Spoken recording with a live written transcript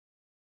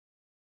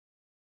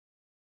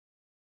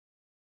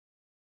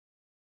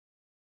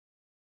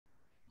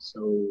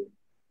So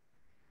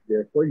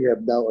therefore, you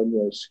have now on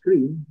your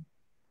screen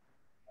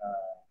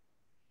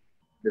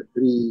the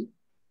three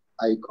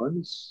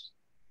icons.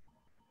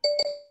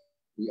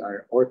 They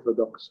are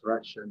Orthodox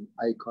Russian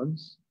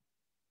icons,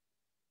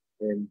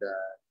 and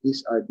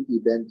these are the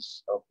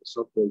events of the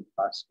so-called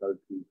Paschal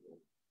Triduum.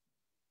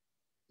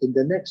 In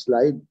the next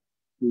slide,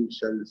 we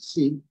shall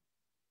see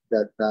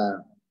that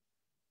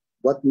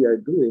what we are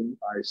doing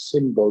are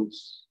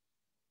symbols.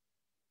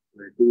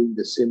 We're doing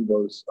the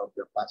symbols of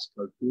the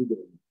Paschal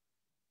Triduum.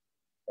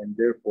 And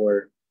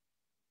therefore,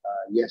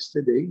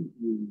 yesterday,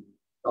 we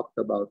talked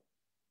about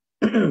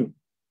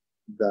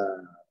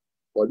the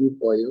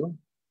olive oil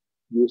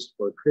used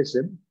for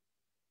chrism,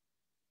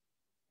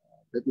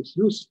 that is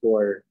used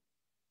for,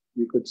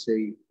 we could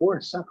say,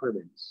 4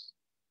 sacraments.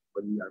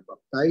 When we are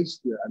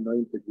baptized, we are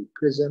anointed with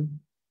chrism.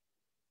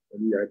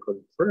 When we are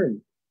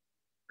confirmed,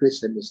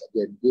 chrism is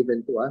again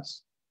given to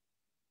us.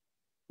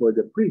 For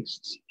the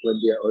priests,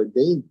 when they are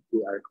ordained,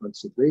 they are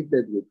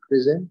consecrated with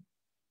chrism.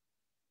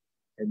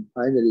 And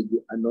finally,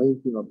 the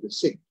anointing of the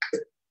sick.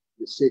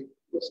 The sick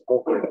is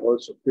offered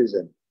also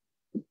chrism.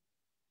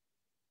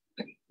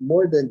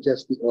 More than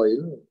just the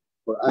oil,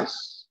 for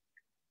us,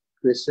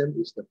 chrism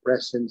is the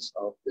presence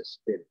of the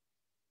Spirit.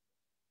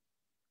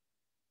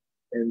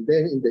 And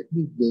then in the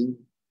evening,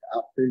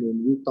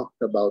 afternoon, we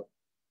talked about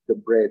the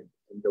bread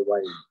and the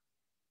wine,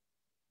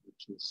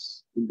 which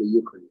is in the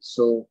Eucharist.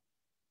 So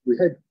we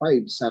had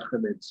 5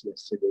 sacraments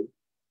yesterday.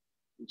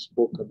 We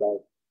spoke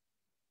about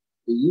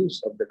the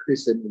use of the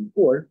chrism in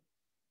 4,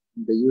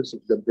 and the use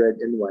of the bread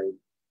and wine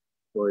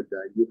for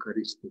the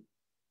Eucharistic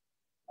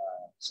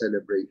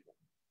celebration,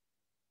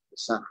 the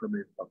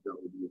sacrament of the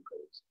Holy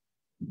Eucharist.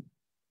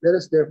 Let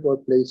us therefore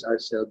place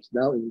ourselves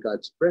now in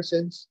God's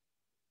presence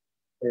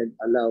and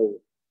allow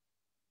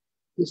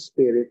His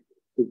Spirit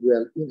to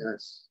dwell in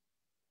us,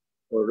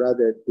 or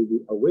rather to be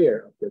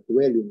aware of the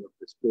dwelling of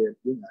the Spirit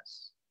in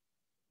us,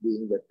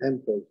 being the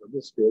temples of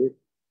the Spirit,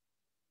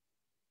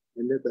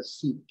 and let us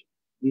seek,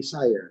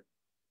 desire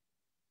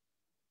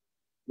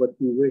what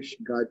we wish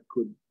God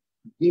could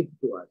give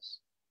to us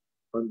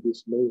on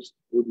this most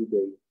holy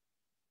day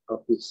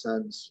of His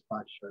Son's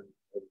passion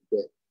and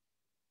death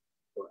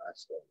for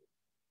us all.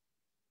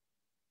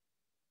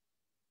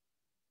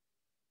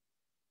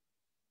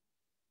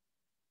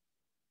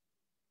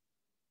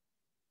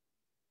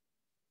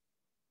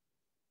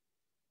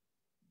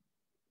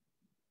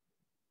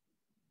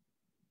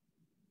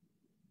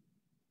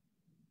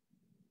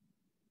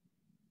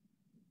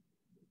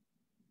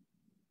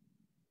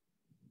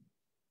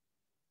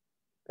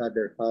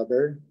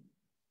 Father,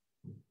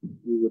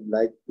 we would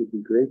like to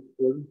be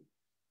grateful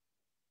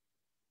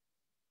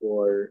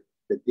for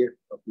the gift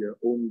of your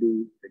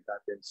only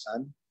begotten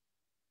Son,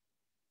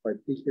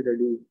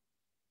 particularly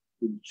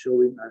in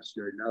showing us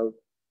your love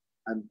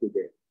unto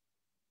death.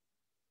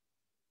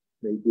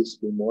 May this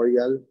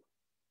memorial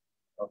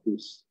of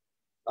His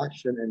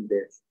passion and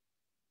death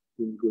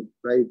in Good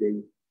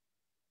Friday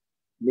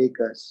make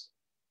us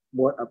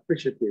more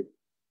appreciative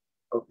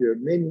of your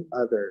many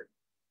other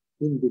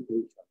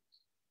invitations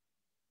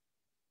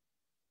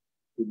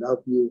to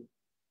love you,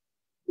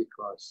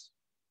 because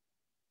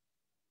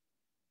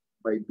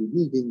by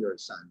believing your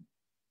Son,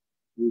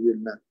 we will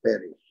not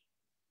perish,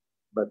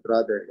 but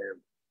rather have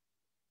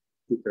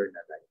eternal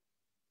life.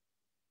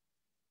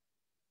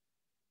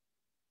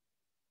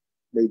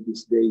 May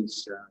these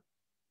days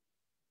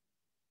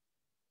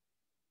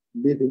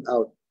living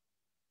out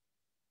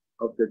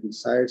of the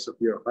desires of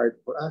your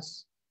heart for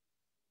us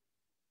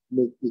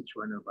make each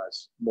one of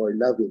us more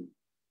loving,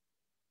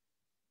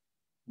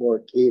 more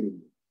caring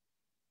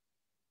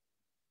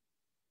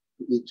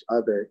to each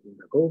other in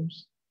the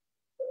homes,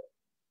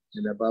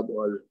 and above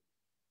all,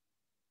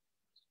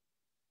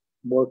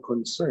 more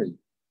concerned,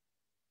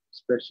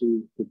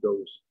 especially to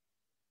those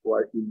who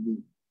are in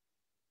need,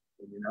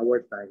 and in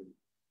our time,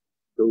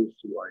 those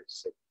who are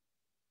sick.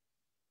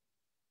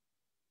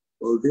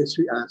 All this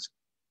we ask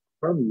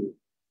from you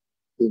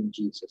in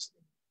Jesus'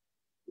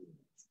 name. Amen.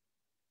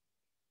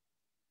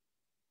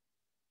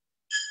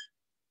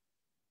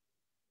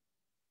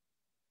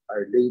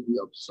 Our Lady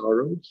of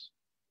Sorrows,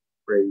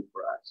 pray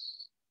for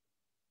us.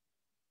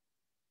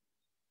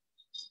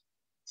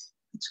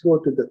 Let's go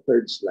to the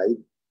 3rd slide,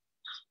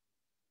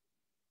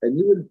 and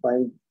you will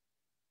find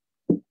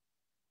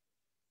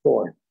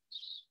thorns.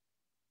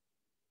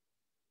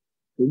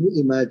 Can you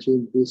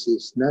imagine, this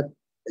is not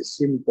a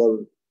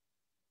simple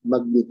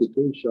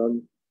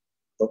magnification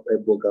of a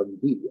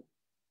bougainvillea.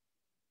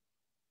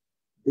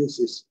 This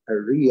is a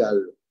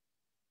real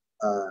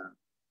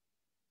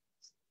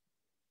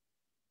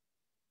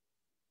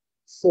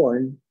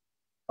thorn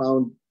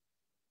found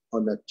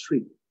on a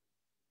tree.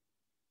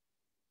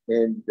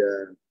 And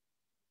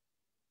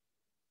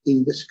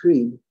in the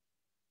screen,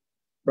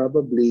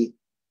 probably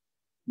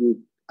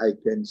I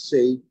can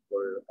say,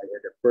 or I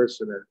had a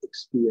personal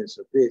experience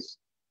of this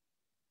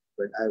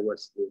when I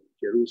was in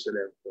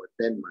Jerusalem for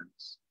 10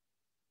 months.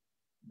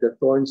 The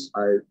thorns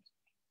are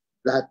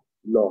that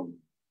long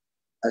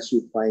as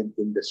you find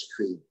in the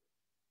screen.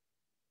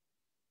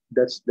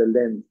 That's the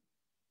length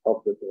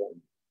of the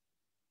thorn.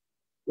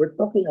 We're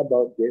talking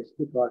about this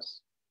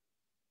because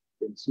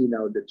you can see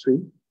now the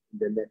tree in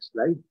the next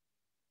slide.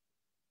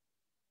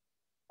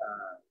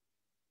 Uh,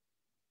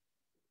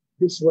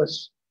 this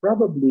was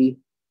probably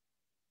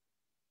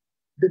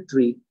the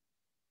tree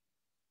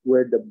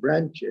where the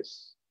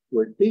branches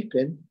were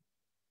taken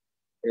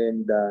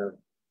and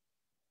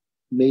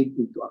made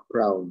into a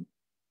crown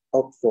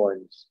of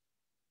thorns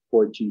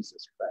for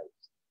Jesus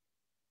Christ.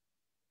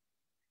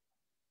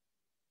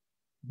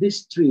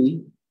 This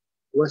tree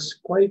was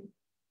quite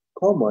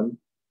common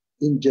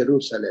in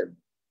Jerusalem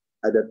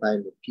at the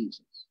time of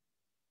Jesus.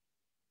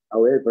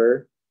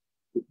 However,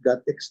 it got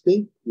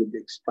extinct with the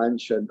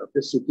expansion of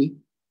the city,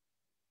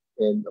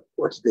 and of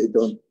course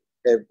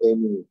have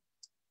any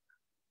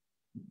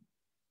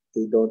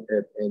they don't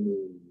have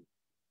any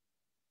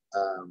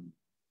um,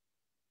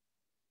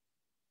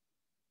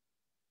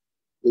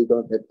 they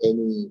don't have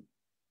any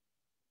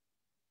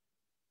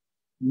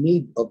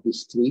need of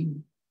this tree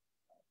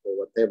for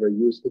whatever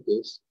use it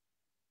is,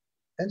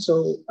 and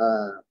so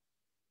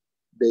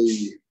they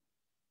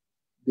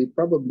they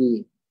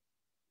probably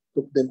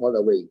took them all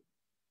away,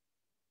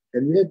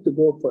 and we had to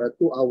go for a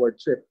 2-hour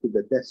trip to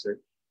the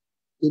desert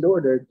in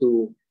order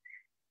to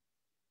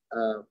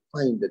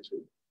find the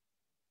tree.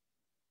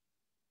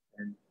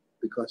 And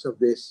because of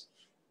this,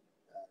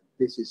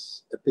 this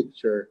is a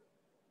picture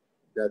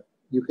that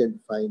you can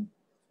find,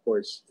 of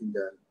course, in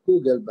the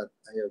Google, but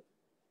I have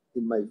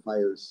in my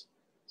files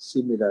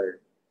similar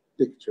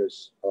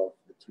pictures of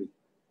the tree.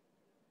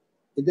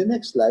 In the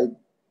next slide,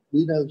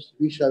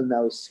 we shall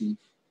now see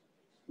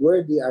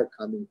where they are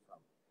coming from,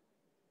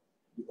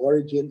 the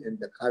origin and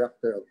the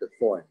character of the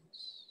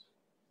thorns.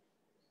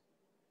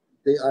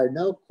 They are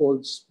now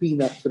called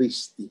Spina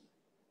Christi,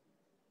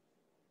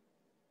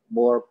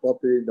 more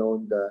popularly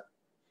known the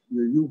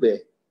Yuyube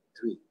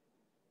tree.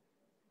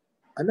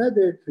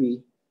 Another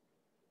tree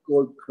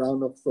called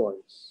crown of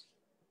thorns,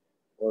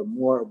 or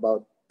more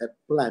about a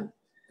plant,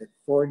 a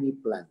thorny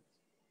plant,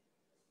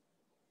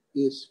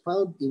 is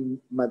found in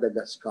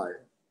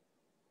Madagascar,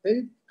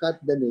 and it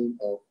got the name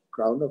of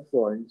crown of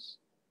thorns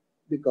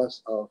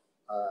because of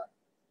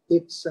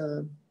its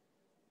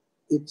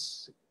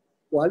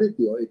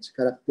quality or its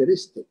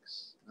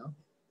characteristics. No?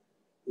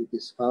 It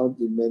is found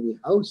in many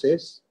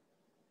houses,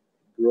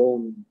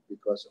 grown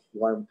because of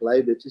warm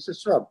climate. It's a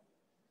shrub,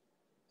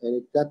 and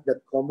it got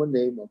that common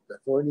name of the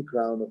thorny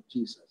crown of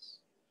Jesus,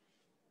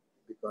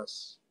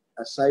 because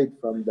aside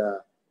from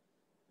the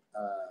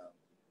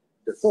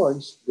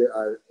thorns, there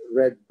are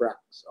red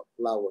bracts of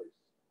flowers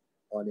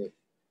on it.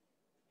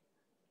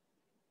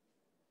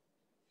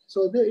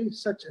 So there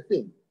is such a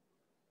thing.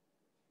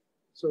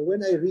 So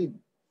when I read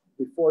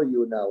before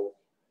you now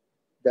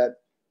that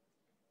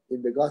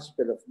in the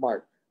Gospel of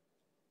Mark,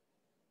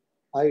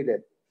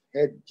 Pilate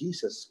had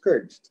Jesus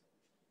scourged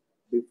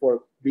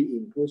before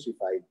being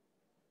crucified,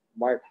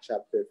 Mark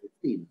chapter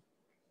 15,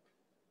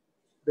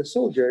 the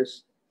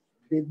soldiers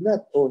did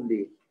not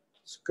only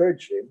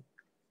scourge him,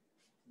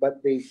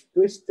 but they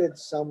twisted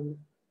some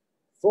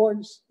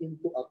thorns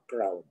into a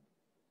crown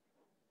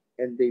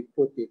and they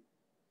put it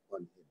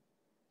on him.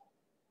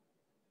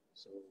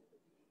 So,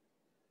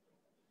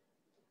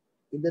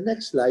 in the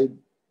next slide,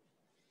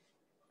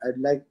 I'd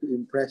like to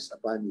impress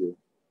upon you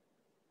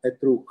a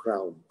true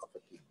crown of a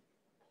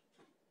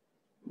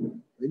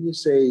king. When you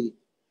say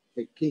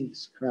a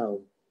king's crown,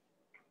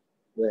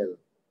 well,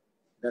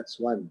 that's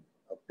one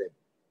of them.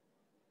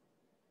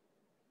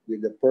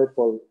 With the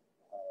purple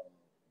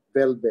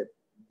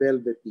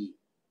velvety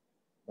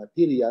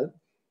material,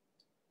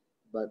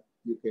 but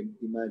you can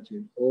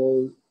imagine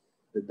all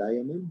the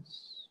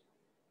diamonds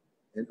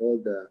and all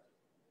the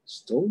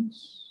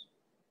stones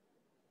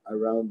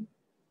around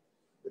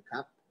the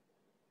cap.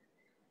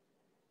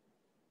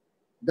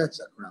 That's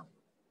a crown.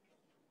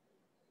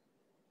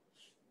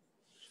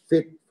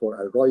 Fit for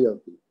a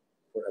royalty,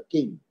 for a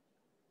king,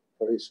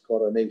 for his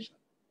coronation.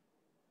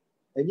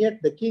 And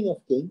yet the King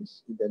of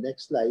Kings, in the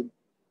next slide,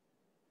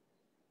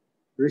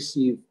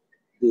 received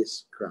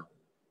this crown.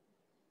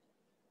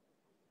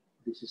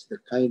 This is the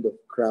kind of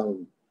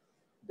crown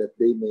that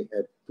they may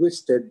have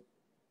twisted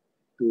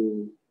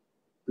to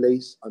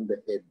place on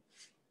the head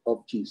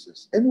of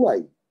Jesus. And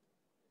why?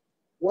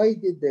 Why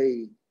did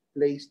they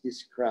place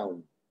this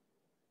crown?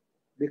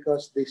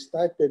 Because they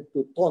started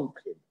to taunt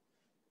him.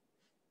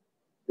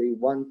 They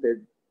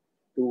wanted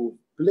to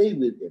play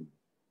with him,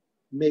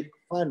 make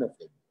fun of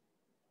him.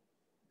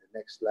 The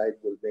next slide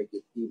will make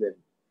it even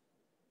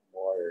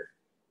more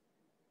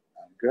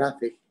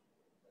graphic,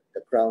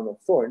 the crown of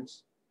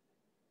thorns.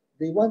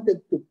 They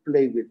wanted to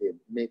play with him,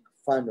 make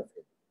fun of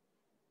him.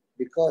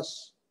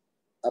 Because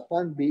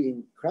upon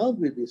being crowned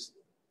with this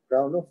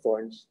crown of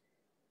thorns,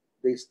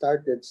 they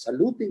started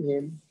saluting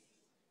him,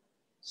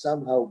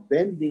 somehow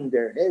bending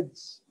their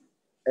heads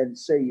and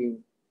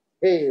saying,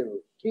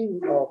 "Hail,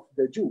 King of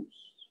the Jews."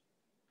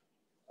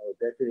 Oh,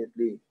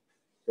 definitely,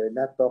 they're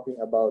not talking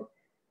about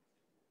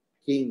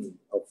King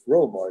of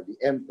Rome or the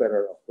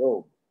Emperor of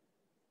Rome.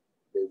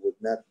 They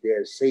would not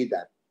dare say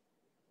that.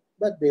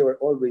 But they were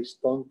always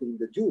taunting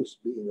the Jews,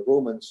 being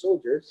Roman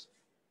soldiers.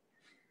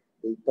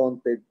 They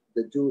taunted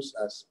the Jews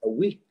as a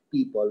weak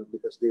people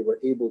because they were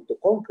able to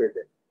conquer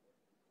them.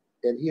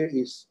 And here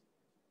is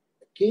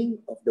the king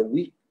of the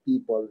weak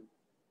people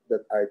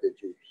that are the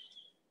Jews.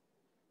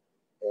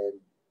 And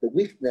the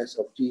weakness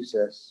of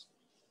Jesus,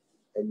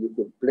 and they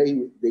could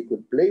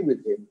play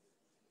with him,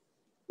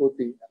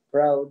 putting a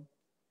crown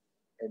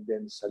and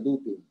then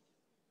saluting.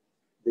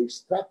 They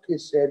struck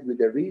his head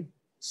with a reed,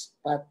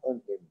 spat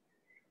on him.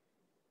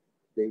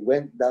 They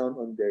went down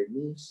on their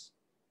knees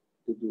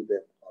to do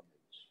them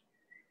homage.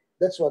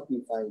 That's what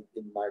we find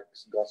in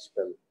Mark's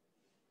Gospel,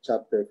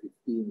 chapter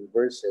 15,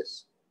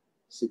 verses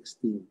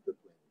 16 to 20.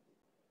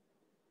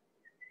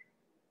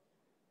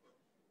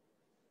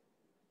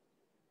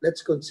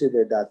 Let's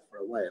consider that for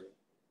a while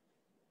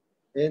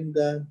and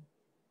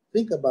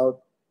think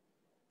about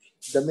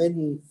the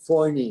many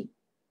thorny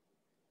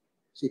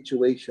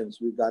situations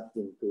we got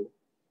into.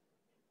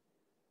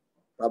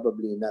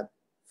 Probably not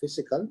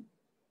physical,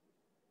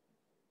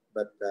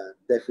 but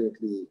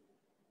definitely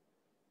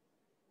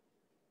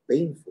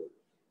painful.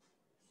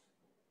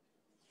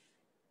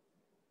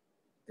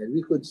 And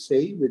we could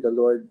say with the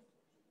Lord,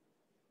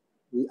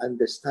 we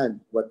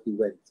understand what he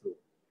went through.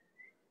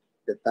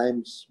 The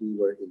times we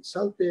were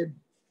insulted,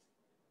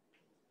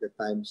 the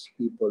times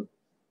people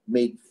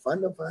made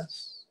fun of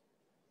us.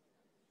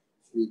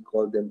 We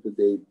call them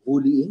today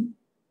bullying.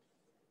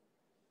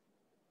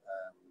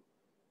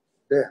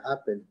 There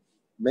happened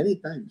many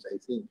times, I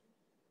think,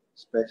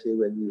 especially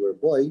when we were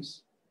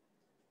boys,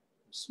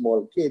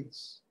 small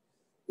kids,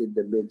 in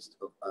the midst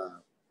of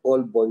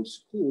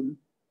all-boys school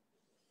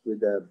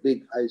with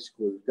big high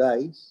school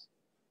guys,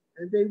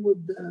 and they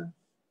would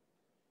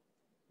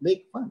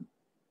make fun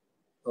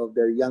of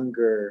their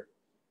younger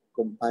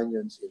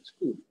companions in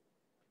school.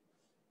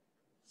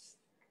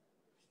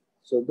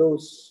 So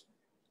those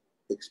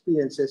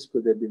experiences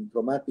could have been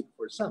traumatic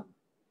for some.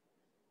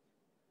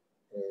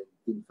 And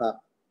in fact,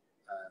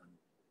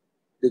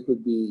 they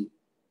could be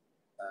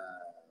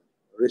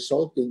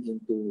resulting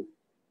into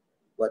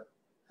what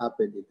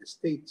happened in the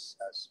States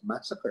as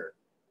massacre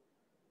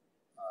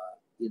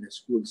in a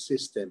school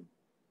system.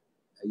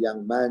 A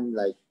young man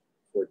like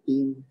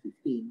 14,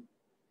 15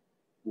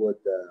 would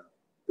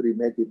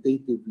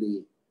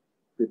premeditatively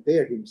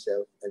prepare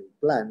himself and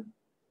plan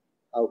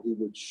how he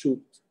would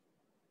shoot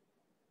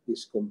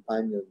his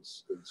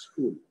companions in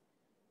school.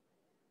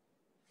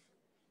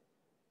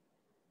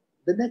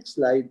 The next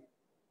slide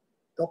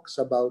talks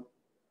about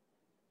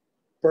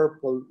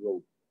purple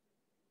robe.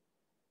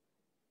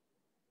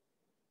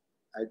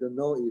 I don't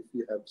know if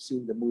you have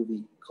seen the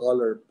movie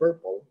Color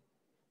Purple,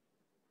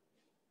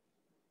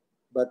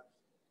 but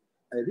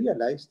I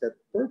realized that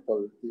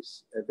purple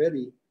is a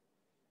very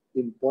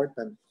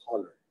important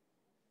color.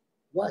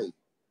 Why?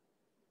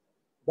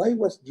 Why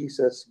was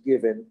Jesus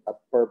given a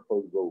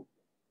purple robe?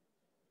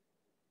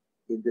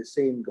 In the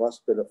same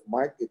Gospel of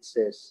Mark, it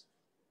says,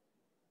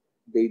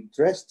 they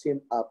dressed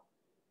him up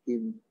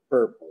in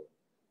purple.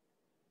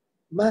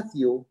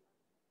 Matthew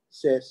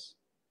says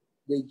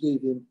they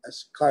gave him a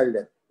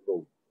scarlet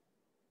robe.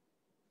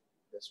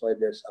 That's why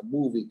there's a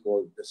movie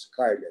called The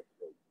Scarlet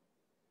Robe.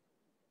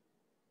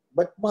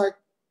 But Mark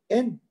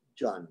and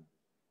John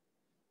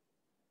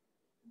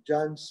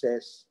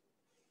says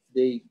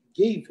they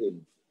gave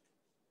him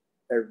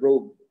a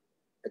robe,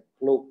 a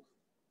cloak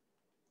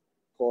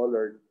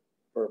colored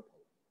purple.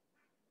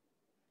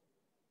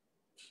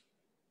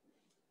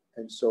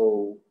 And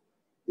so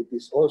it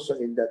is also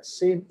in that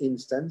same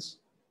instance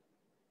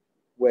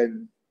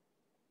when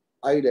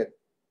Pilate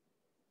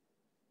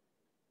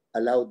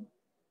allowed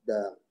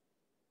the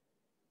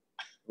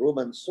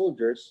Roman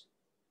soldiers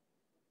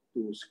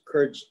to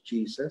scourge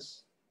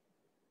Jesus,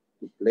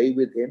 to play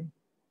with him.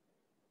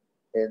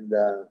 And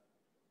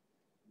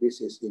this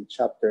is in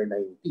chapter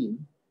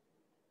 19,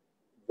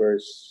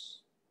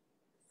 verse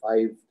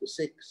 5 to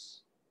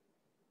 6.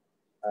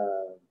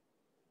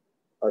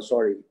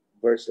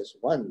 Verses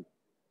 1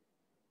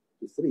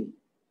 to 3.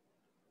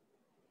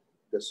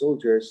 The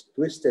soldiers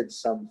twisted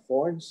some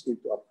thorns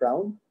into a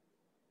crown,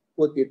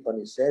 put it on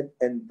his head,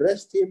 and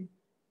dressed him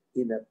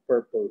in a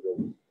purple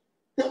robe.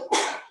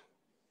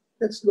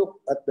 Let's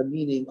look at the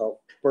meaning of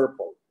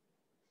purple.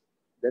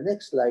 The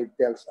next slide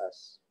tells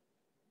us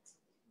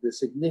the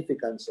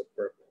significance of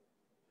purple.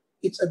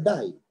 It's a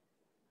dye,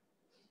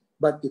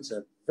 but it's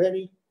a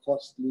very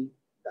costly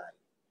dye.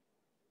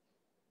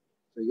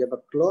 So you have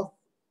a cloth,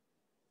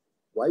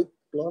 white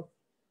cloth,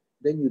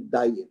 then you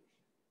dye it.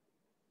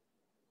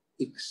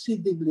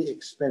 Exceedingly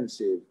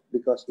expensive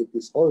because it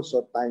is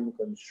also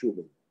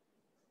time-consuming.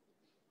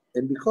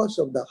 And because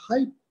of the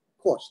high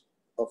cost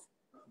of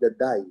the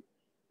dye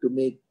to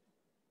make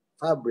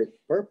fabric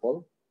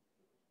purple,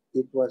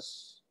 it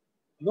was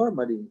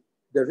normally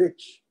the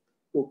rich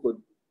who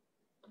could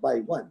buy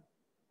one.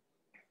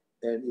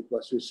 And it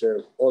was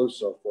reserved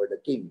also for the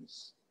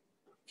kings,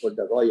 for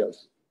the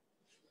royals.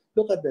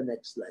 Look at the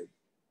next slide.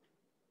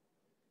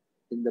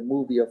 In the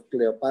movie of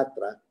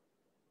Cleopatra,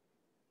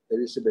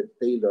 Elizabeth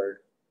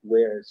Taylor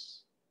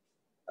wears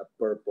a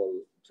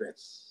purple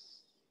dress.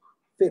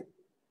 fit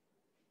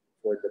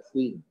for the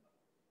queen,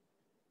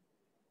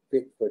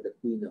 fit for the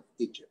queen of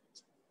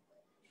Egypt.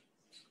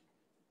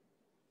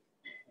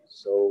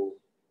 So,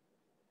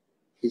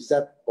 is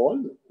that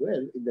all?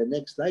 Well, in the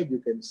next slide, you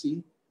can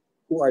see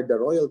who are the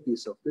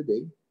royalties of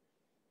today.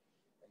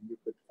 And you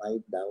could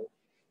find out,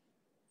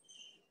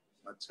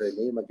 what's her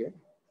name again?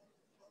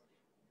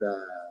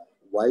 The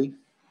wife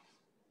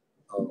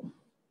of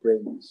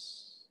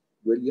Prince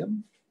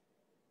William,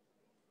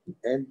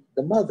 and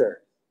the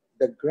mother,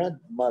 the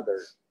grandmother,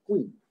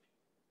 Queen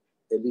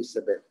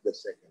Elizabeth II.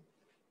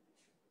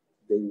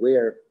 They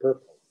wear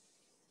purple,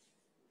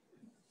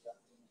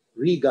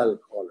 regal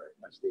color,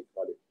 as they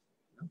call it.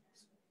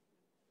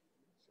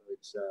 So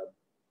it's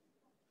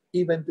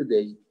even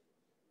today,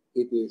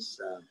 it is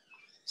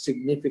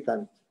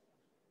significant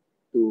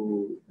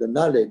to the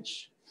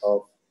knowledge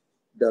of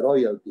the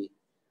royalty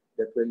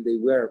that when they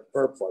wear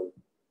purple,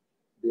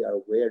 they are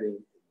wearing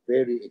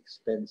very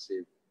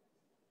expensive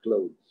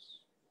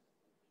clothes.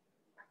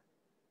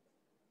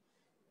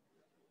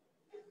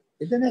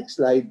 In the next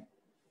slide,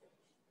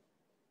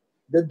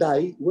 the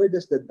dye, where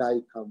does the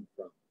dye come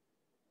from?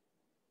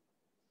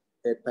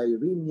 A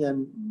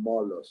Tyrrhenian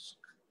mollusk.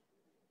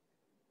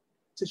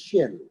 It's a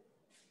shell,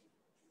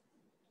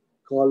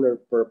 color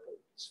purple.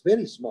 It's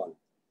very small.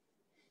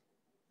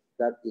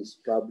 That is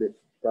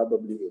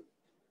probably it.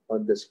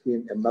 On the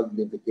screen, a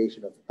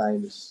magnification of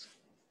times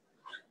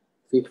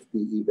 50,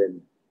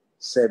 even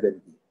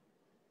 70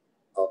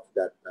 of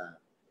that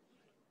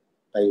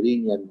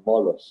Tyrrhenian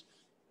mollusk.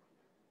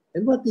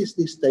 And what is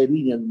this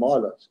Tyrrhenian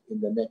mollusk in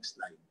the next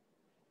slide?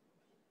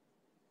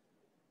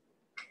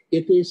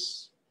 It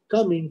is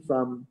coming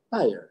from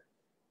Tyre,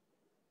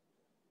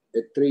 a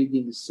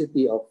trading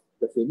city of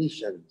the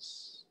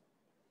Phoenicians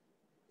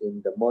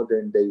in the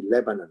modern-day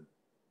Lebanon.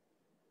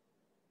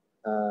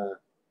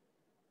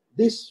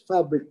 These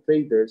fabric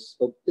traders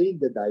obtained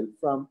the dye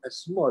from a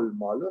small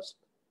mollusk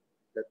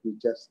that we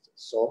just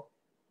saw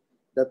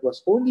that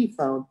was only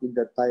found in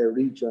the Tyre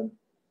region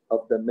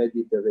of the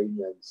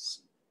Mediterranean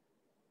Sea.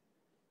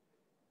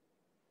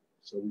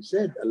 So we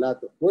said a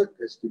lot of work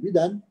has to be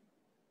done,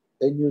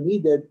 and you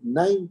needed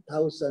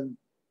 9,000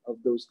 of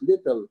those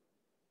little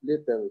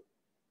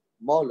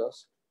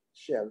mollusk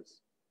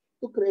shells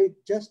to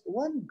create just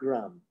 1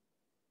 gram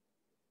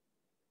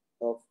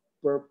of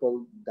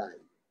purple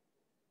dye.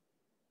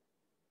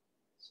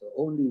 So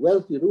only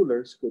wealthy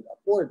rulers could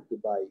afford to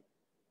buy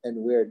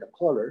and wear the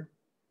color.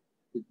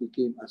 It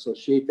became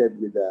associated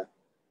with the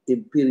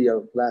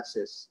imperial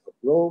classes of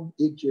Rome,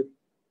 Egypt,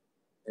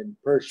 and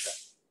Persia.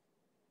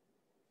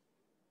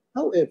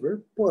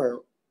 However,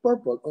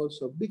 purple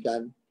also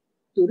began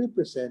to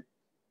represent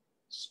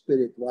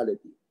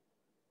spirituality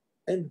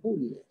and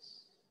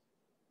holiness.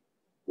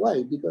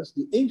 Why? Because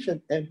the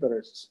ancient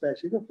emperors,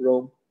 especially of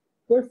Rome,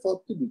 were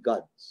thought to be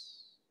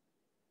gods,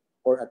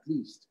 or at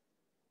least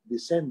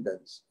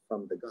descendants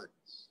from the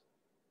gods,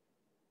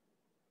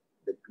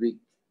 the Greek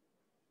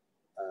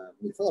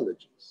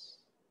mythologies.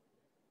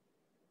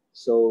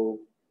 So,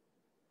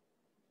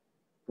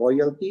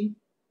 royalty,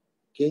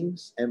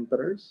 kings,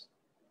 emperors,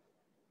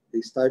 they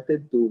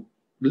started to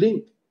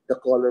link the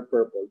color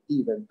purple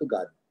even to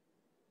God,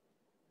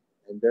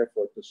 and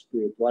therefore to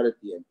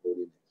spirituality and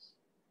holiness.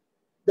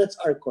 That's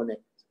our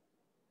connect.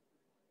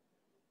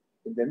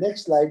 In the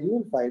next slide, you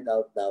will find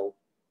out now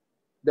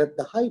that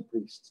the high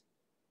priest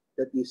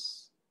that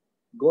is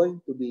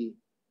going to be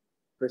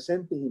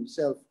presenting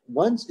himself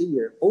once a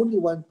year, only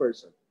one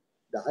person,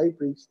 the high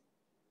priest,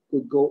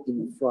 could go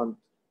in front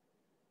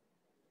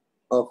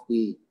of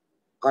the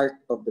Ark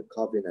of the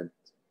Covenant.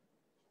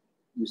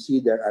 You see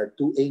there are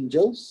 2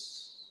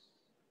 angels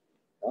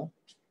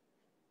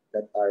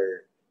that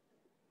are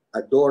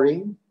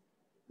adoring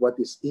what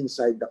is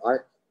inside the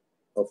Ark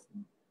of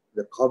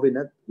the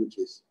Covenant, which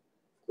is,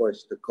 of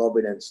course, the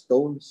covenant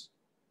stones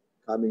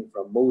coming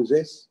from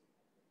Moses,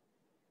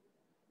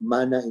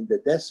 manna in the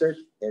desert,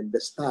 and the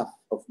staff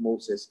of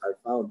Moses are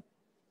found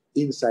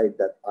inside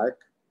that ark.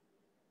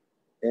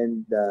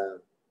 And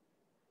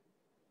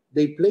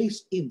they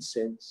place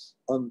incense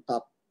on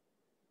top.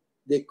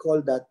 They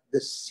call that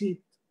the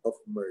seat of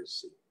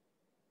mercy.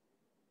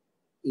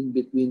 In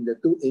between the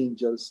 2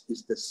 angels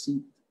is the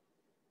seat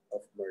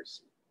of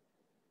mercy.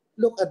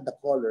 Look at the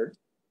color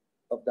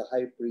of the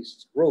high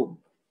priest's robe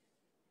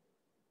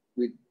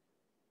with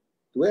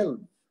 12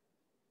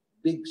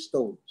 big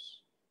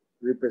stones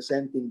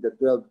representing the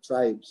 12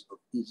 tribes of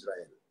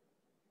Israel.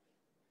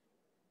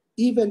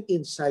 Even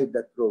inside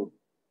that robe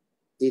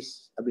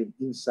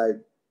inside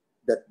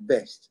that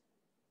vest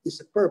is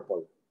a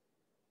purple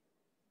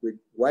with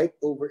white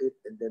over it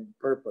and then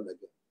purple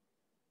again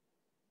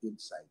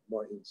inside,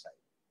 more inside.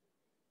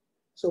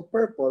 So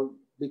purple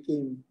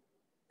became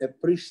a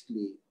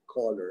priestly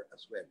color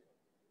as well.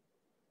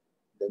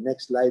 The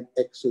next slide,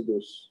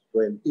 Exodus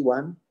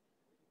 21,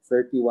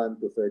 31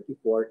 to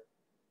 34,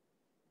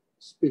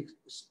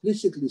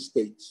 explicitly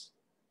states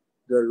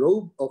the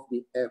robe of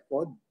the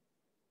ephod,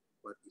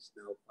 what is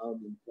now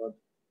found in front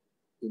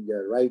in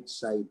the right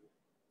side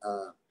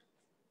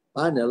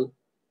panel,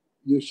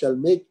 you shall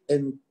make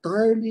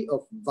entirely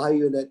of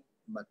violet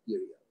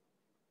material.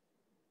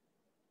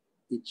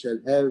 It shall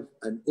have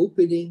an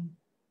opening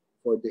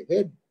for the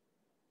head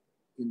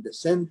in the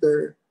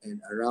center,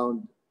 and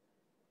around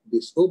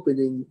this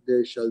opening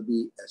there shall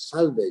be a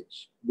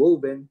selvage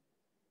woven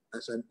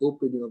as an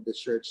opening of the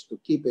shirts to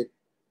keep it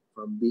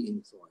from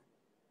being torn.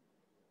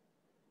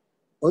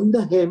 On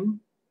the hem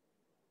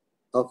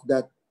of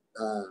that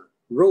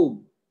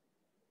robe,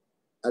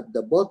 at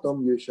the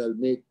bottom you shall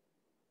make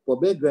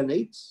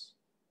pomegranates.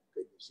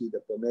 Can you see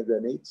the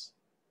pomegranates?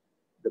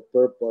 The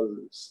purple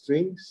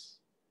strands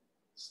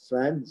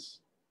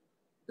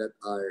that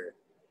are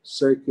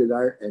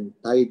circular and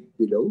tied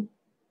below,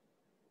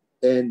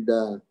 and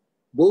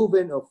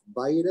woven of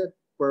violet,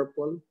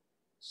 purple,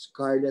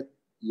 scarlet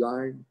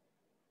yarn,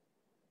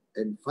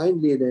 and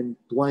finely then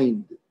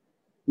twined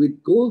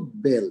with gold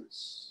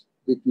bells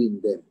between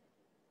them.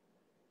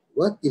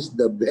 What is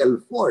the bell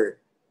for?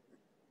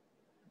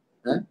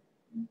 Huh?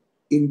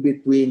 In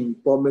between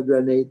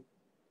pomegranate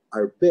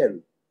are bell.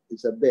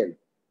 It's a bell.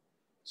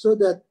 So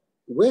that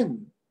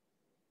when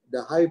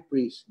the high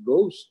priest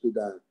goes to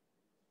the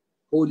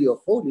Holy of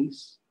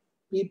Holies,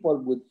 people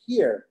would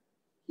hear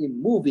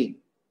him moving,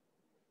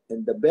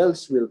 and the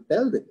bells will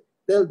tell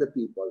the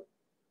people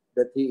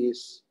that he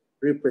is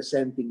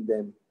representing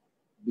them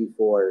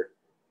before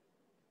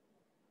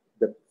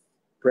the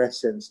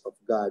presence of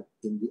God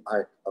in the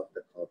Ark of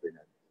the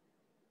Covenant.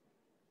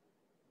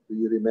 Do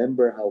you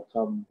remember how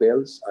come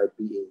bells are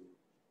being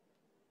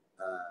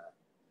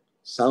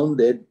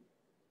sounded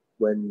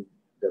when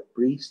the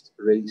priest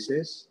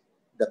raises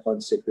the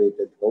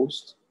consecrated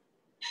host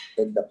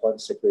and the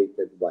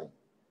consecrated wine?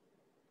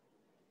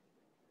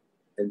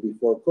 And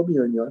before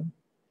communion,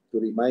 to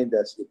remind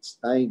us it's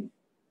time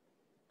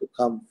to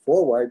come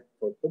forward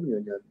for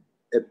communion,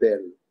 a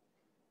bell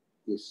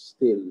is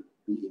still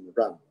being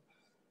rung.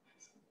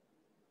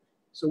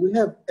 So we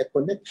have a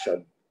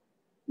connection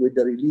with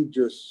the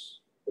religious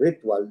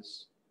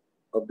rituals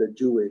of the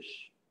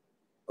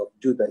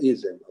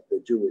Judaism, of the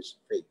Jewish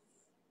faith.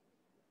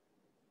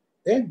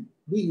 And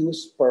we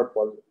use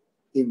purple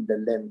in the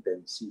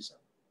Lenten season,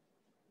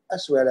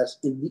 as well as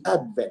in the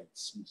Advent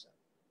season.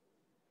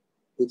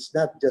 It's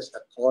not just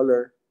a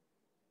color.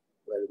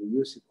 Well, we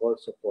use it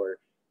also for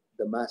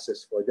the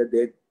masses for the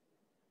dead.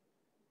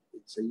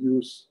 It's a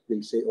use,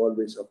 they say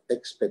always, of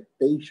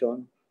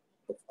expectation,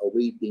 of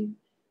awaiting,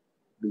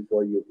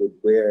 before you could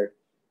wear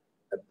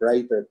a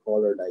brighter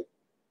color like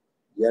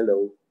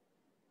yellow,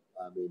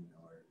 or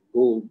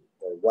gold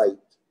or white.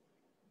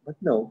 But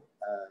no,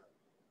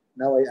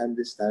 now I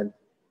understand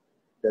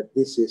that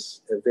this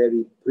is a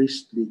very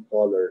priestly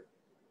color,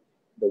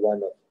 the one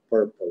of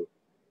purple.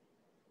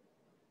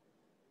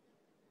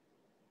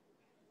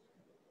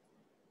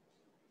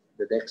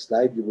 The next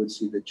slide, you would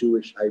see the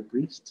Jewish high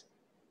priest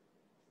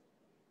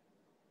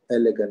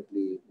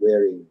elegantly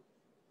wearing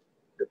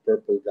the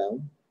purple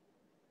gown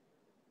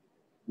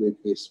with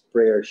his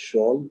prayer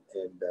shawl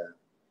and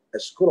a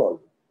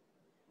scroll,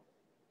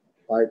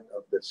 part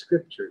of the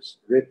scriptures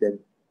written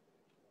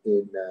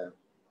in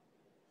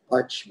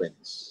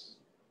parchments.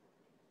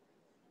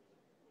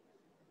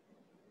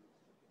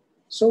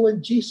 So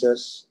when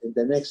Jesus, in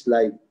the next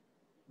slide,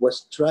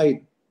 was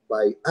tried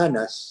by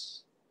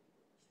Annas,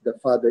 the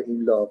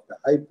father-in-law of the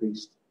high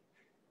priest,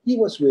 he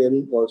was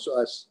wearing also,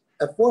 as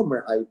a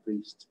former high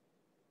priest,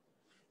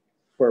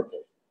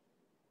 purple.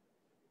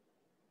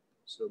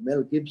 So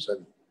Mel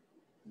Gibson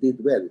did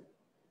well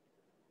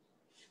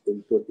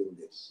in putting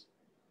this.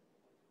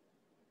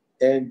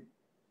 And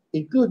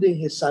including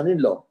his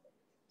son-in-law,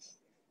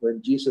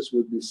 when Jesus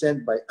would be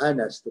sent by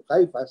Annas to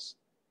Caiaphas,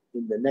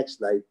 in the next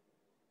slide,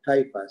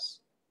 Caiaphas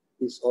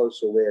is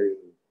also wearing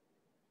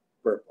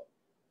purple.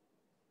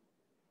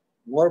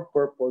 More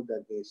purple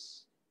than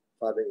his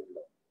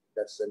father-in-law.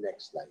 That's the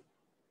next slide.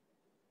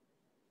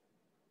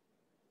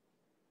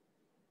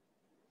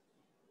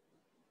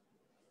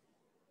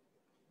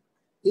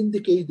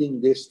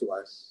 Indicating this to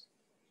us,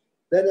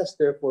 let us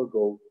therefore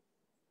go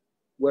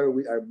where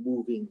we are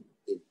moving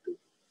into.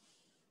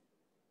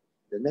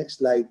 The next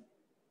slide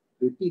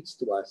repeats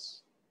to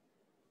us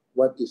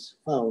what is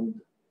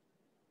found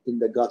in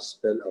the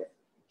Gospel of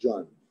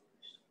John.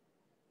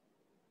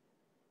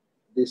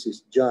 This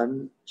is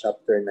John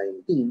chapter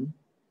 19,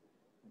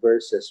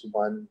 verses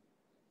 1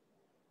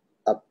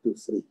 up to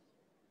 3.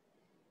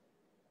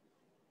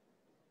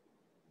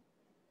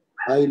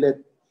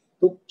 Pilate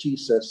took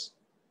Jesus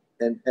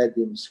and had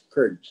him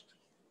scourged.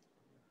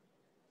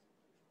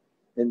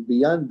 And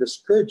beyond the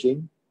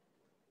scourging,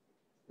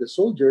 the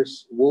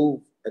soldiers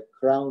wove a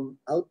crown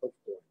out of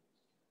thorns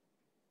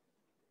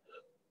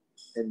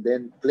and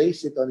then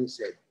placed it on his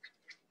head,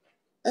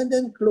 and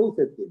then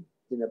clothed him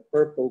in a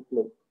purple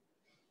cloak.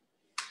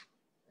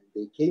 And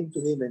they came to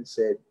him and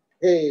said,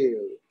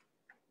 "Hail,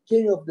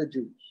 King of the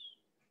Jews!"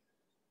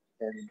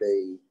 And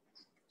they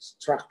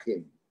struck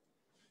him.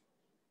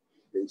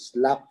 They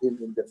slapped him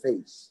in the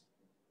face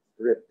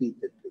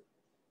repeatedly.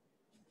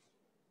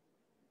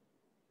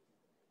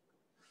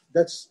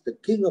 That's the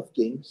King of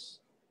Kings.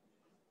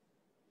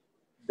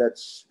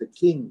 That's the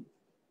King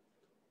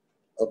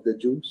of the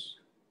Jews.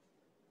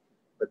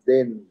 But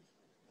then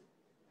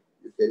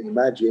you can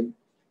imagine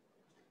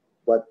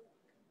what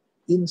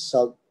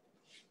insult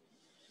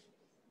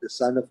the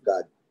Son of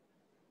God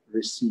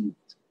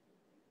received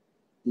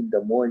in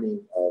the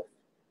morning of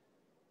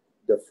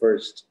the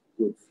first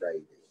Good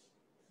Friday.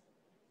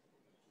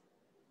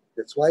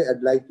 That's why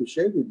I'd like to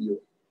share with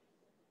you,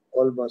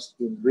 almost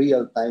in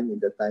real time, in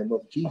the time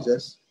of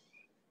Jesus,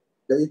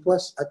 that it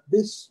was at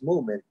this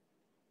moment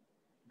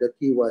that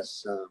he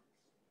was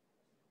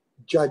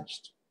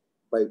judged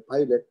by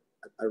Pilate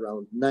at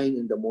around 9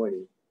 in the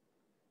morning.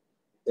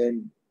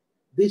 And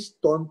this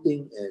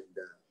taunting and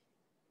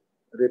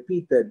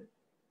repeated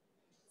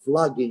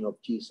flogging of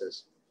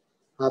Jesus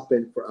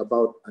happened for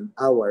about an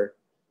hour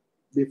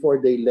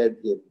before they led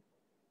him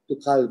to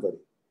Calvary,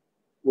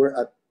 where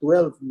at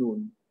 12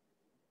 noon,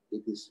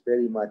 it is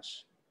very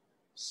much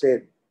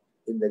said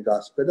in the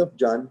Gospel of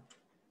John,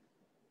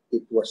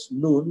 it was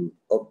noon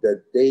of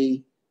the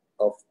day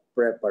of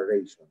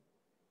preparation,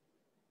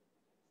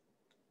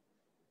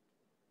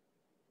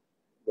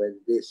 when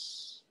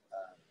this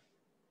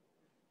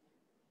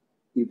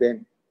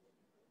event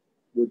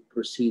would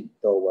proceed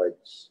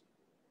towards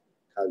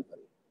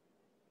Calvary.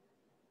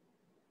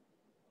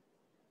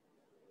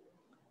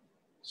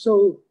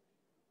 So,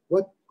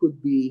 what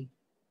could be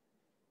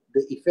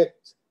the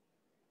effect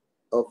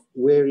of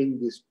wearing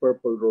this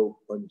purple robe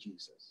on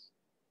Jesus?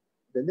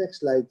 The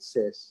next slide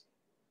says,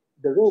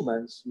 the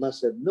Romans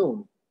must have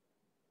known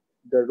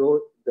the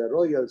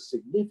royal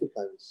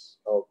significance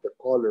of the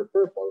color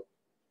purple.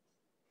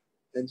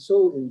 And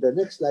so in the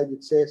next slide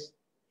it says,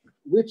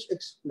 which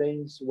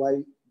explains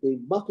why they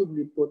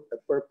mockingly put a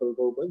purple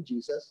robe on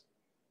Jesus.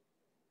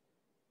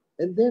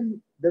 And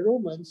then the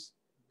Romans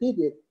did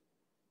it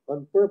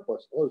on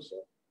purpose also,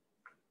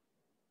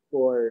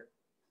 for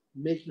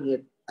making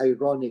it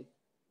ironic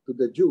to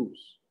the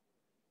Jews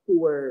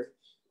who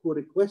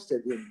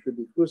requested him to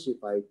be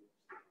crucified,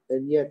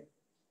 and yet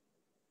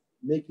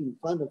making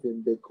fun of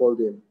him, they called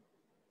him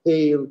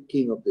Hail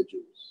King of the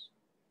Jews.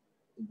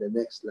 In the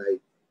next slide,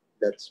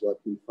 that's what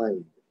we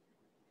find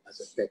as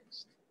a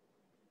text.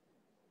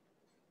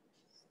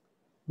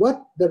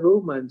 What the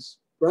Romans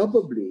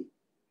probably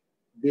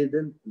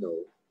didn't know,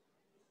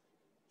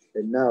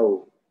 and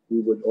now we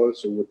would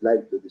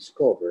like to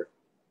discover,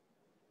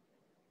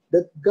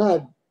 that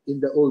God in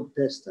the Old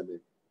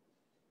Testament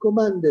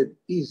commanded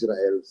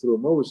Israel through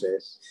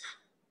Moses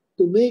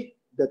to make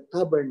the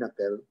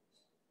tabernacle,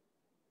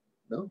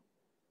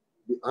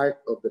 the Ark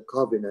of the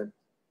Covenant,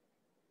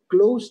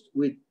 closed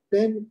with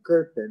 10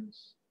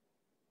 curtains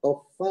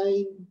of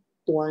fine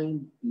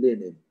twined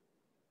linen,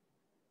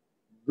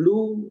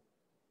 blue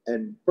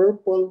and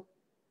purple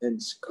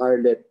and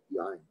scarlet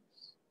yarns.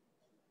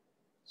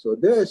 So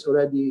there is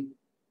already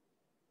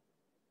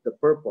the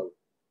purple,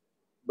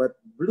 but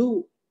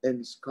blue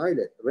and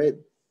scarlet, red,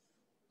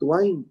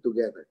 twined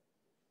together.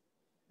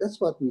 That's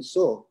what we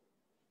saw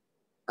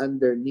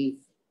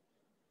underneath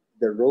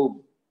the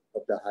robe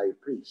of the high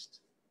priest.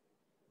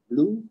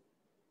 Blue,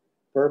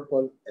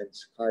 purple, and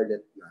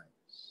scarlet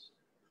yarns.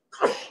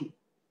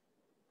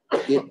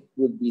 It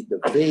will be the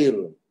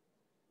veil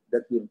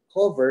that will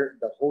cover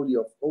the Holy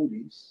of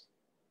Holies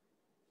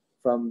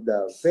from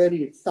the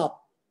very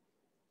top,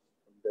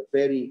 from the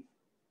very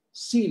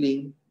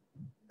ceiling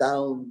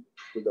down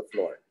to the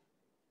floor.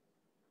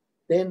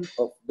 10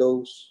 of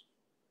those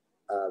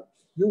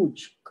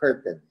huge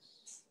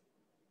curtains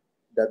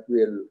that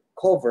will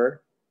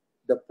cover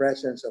the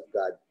presence of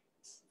God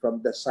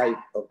from the sight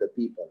of the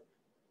people.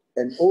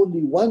 And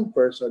only one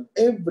person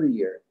every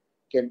year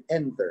can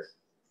enter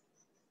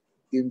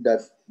in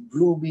that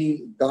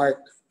gloomy, dark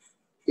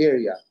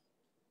area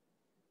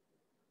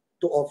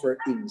to offer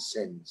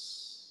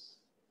incense.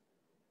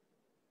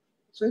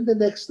 So in the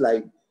next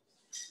slide,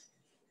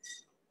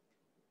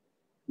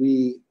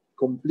 we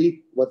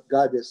complete what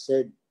God has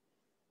said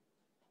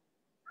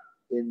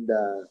in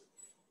the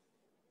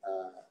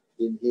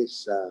in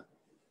his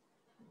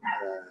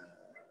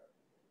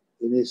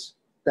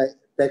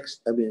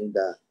text. I mean,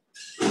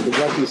 in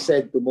what he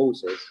said to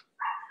Moses,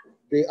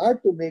 they are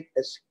to make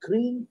a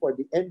screen for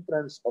the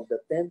entrance of the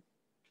tent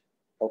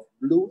of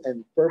blue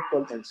and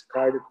purple and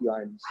scarlet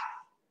yarns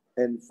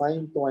and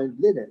fine twined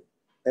linen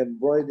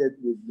embroidered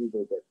with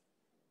needlework.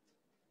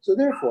 So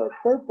therefore,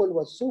 purple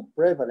was so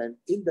prevalent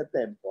in the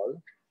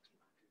temple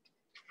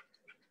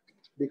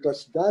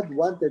because God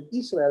wanted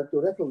Israel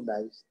to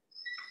recognize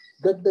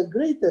that the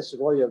greatest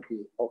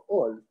royalty of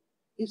all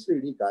is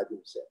really God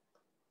himself.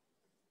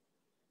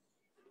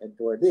 And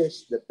for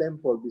this, the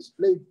temple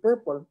displayed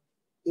purple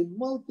in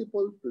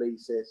multiple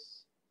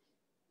places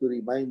to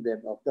remind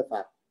them of the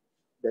fact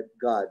that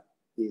God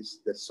is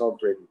the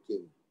sovereign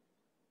king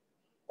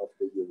of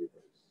the universe.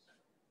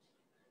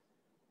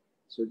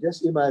 So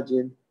just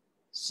imagine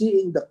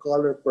seeing the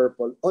color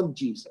purple on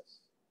Jesus.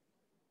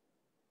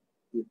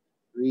 It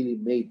really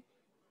made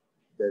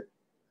the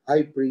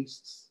high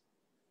priests,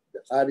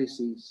 the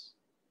Pharisees,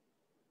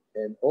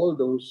 and all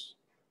those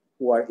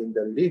who are in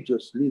the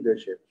religious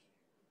leadership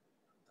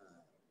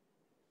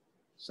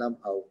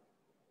somehow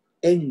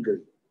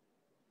angry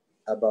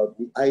about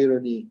the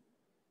irony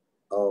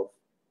of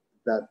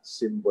that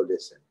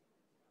symbolism.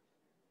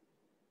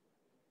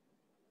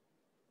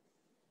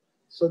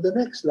 So the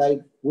next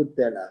slide would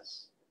tell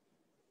us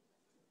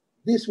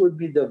this would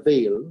be the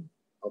veil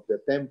of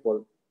the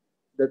temple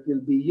that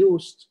will be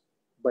used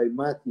by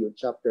Matthew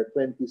chapter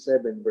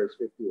 27 verse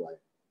 51.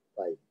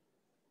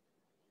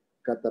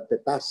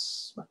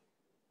 Katapetasma.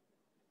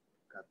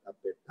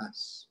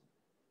 Katapetasma.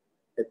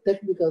 A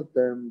technical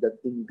term that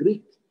in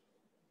Greek,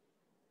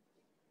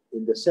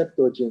 in the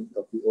Septuagint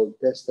of the Old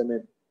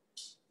Testament,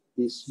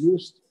 is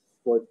used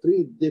for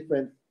three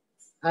different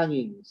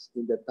hangings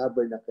in the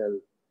tabernacle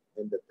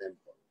and the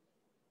temple.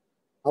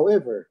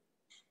 However,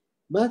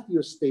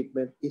 Matthew's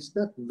statement is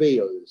not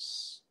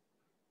veils,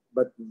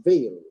 but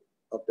veil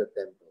of the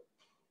temple,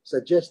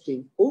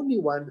 suggesting only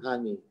one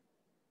hanging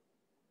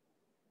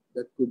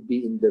that could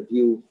be in the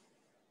view.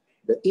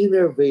 The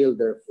inner veil,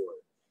 therefore,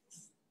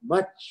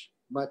 much,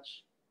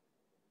 much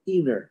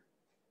inner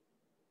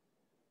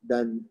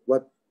than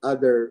what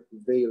other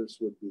veils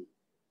would be.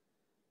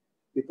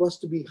 It was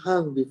to be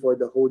hung before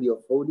the Holy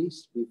of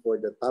Holies, before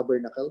the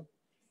tabernacle,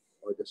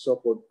 or the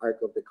so-called Ark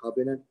of the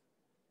Covenant.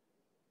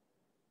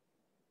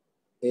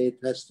 It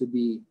has to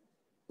be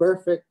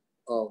perfect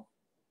of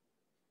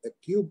a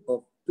cube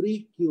of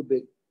 10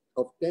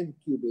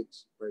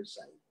 cubits per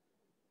side.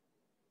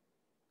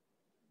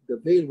 The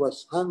veil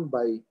was hung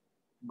by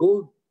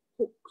gold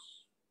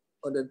hooks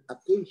on an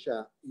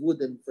acacia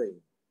wooden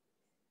frame,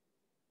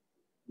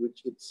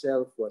 which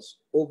itself was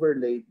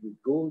overlaid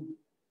with gold,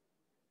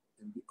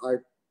 and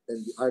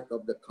the Ark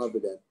of the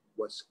Covenant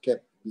was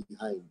kept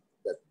behind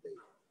that veil.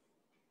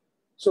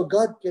 So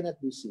God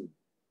cannot be seen.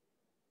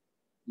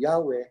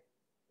 Yahweh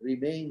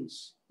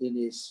remains in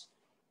his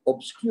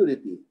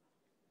obscurity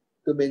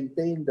to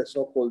maintain the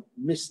so-called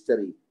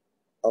mystery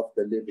of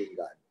the living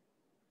God.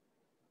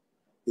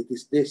 It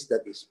is this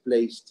that is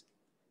placed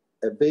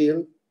a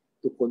veil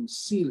to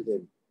conceal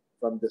him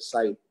from the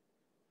sight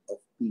of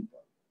people.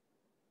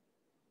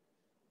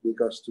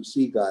 Because to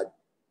see God,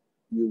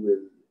 you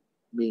will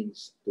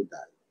means to die.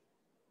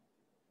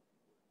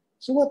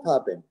 So what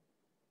happened?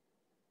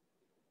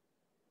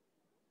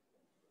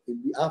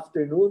 In the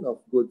afternoon of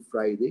Good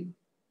Friday,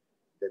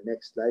 the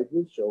next slide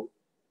will show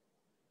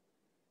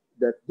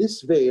that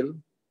this veil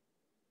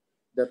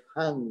that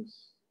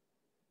hangs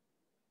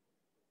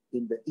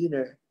in the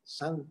inner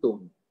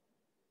sanctum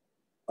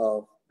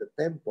of the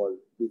temple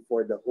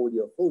before the Holy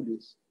of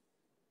Holies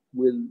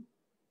will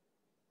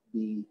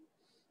be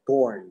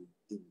torn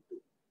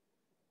into.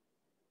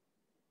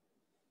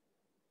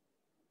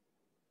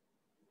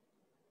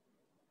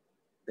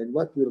 And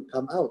what will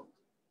come out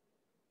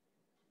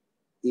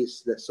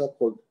is the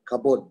so-called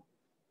kabod.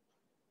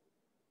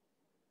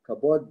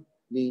 Kabod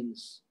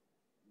means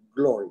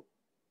glory.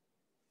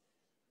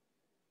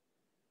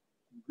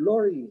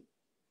 Glory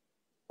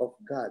of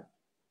God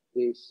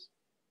is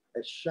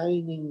a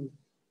shining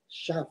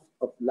shaft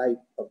of light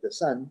of the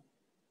sun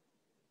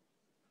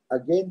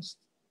against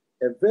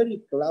a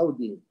very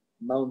cloudy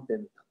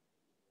mountain top.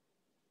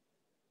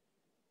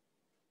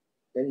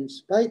 And in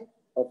spite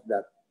of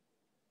that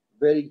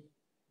very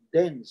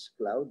dense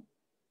cloud,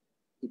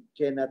 it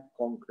cannot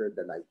conquer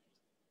the light.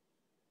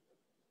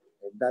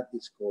 And that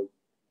is called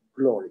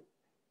glory.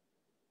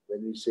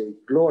 When we say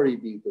glory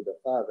be to the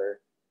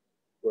Father,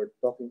 we're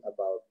talking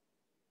about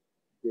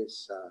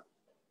this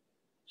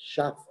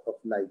shaft of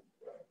light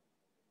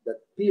that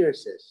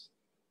pierces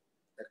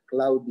a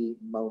cloudy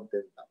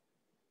mountain top.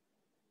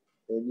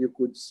 And you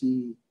could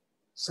see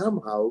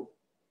somehow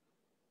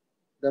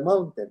the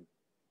mountain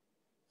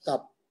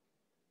top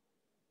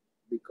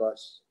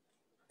because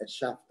a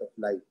shaft of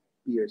light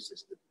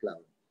pierces the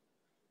cloud.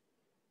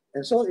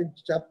 And so in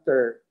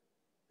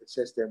it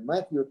says there,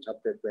 Matthew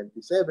chapter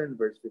 27,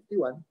 verse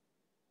 51,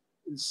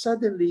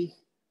 suddenly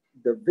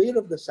the veil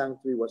of the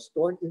sanctuary was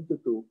torn into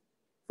two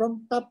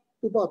from top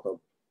to bottom.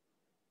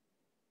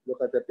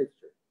 Look at the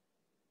picture.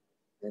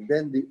 And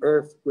then the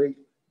earth quaked,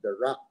 the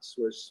rocks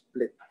were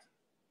split,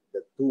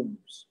 the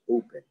tombs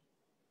opened.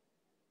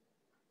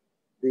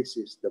 This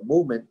is the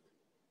moment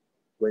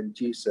when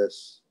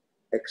Jesus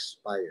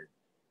expired.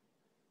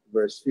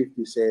 Verse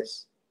 50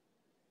 says,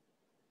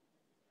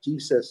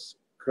 Jesus,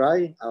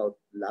 crying out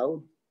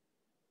loud,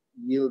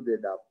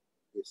 yielded up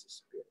his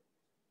spirit.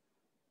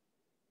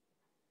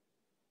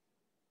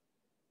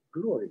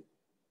 Glory.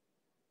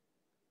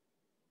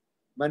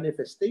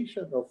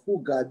 Manifestation of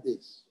who God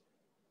is.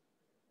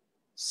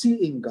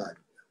 Seeing God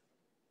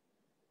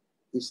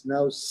is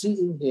now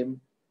seeing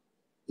him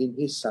in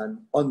his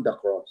Son on the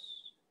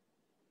cross.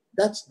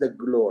 That's the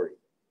glory.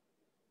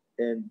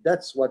 And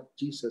that's what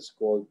Jesus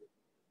called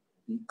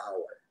the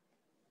hour.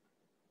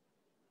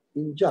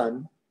 In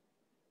John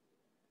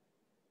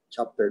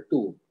chapter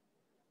 2,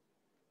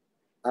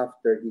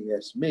 after he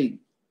has made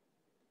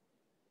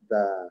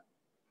the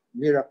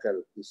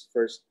miracle, his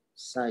first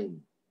sign,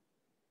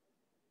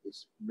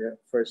 his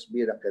first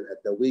miracle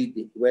at the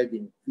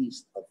wedding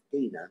feast of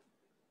Cana,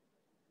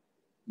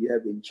 you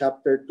have in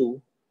chapter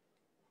 2,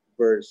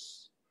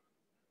 verse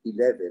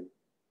 11,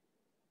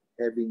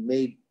 having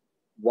made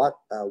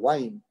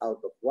wine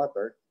out of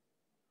water,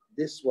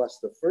 this was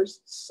the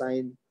first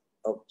sign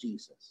of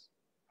Jesus.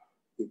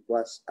 It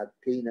was at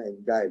Cana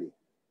in Galilee.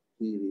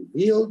 He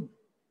revealed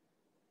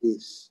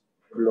his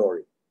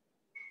glory,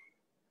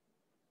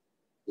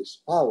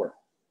 his power,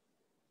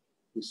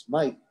 his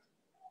might.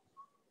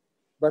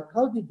 But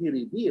how did he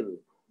reveal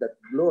that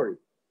glory?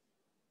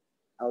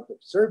 Out of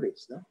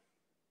service, no?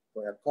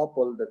 For a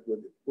couple that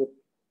would put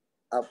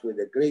up with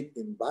a great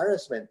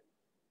embarrassment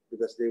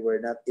because they were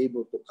not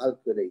able to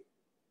calculate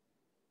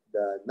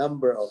the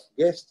number of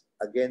guests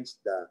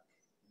against the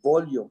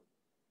volume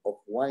of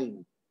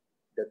wine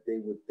that they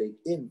would take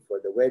in for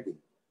the wedding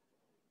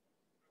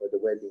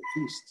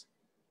feast.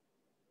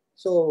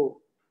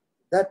 So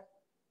that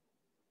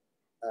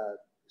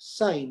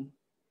sign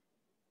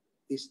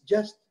is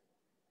just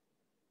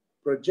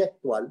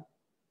projectual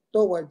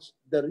towards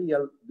the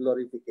real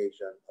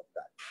glorification of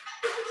God,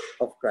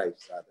 of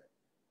Christ rather.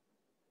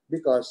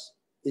 Because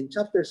in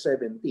chapter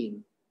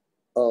 17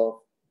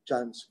 of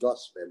John's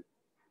Gospel,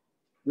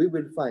 we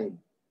will find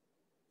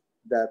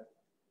that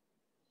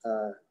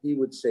he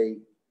would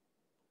say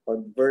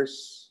on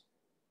verse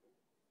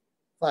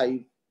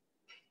 5,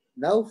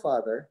 "Now,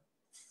 Father,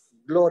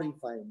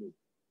 glorify me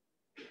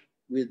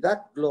with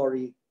that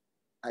glory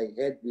I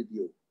had with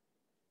you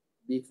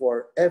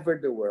before ever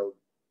the world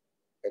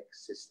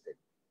existed."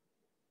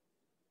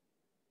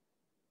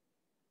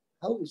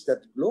 How is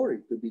that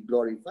glory to be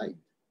glorified?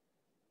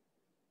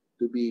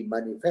 To be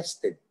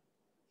manifested,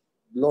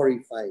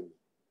 glorified.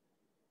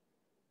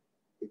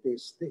 It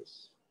is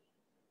this.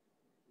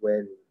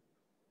 When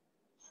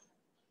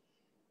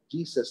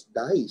Jesus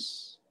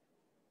dies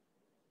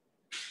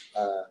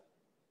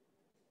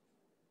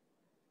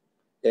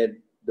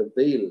and the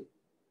veil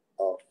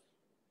of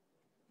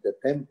the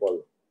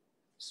temple,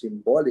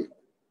 symbolic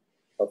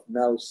of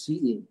now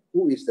seeing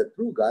who is the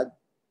true God,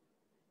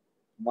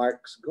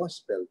 Mark's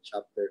Gospel,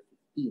 chapter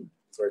 15,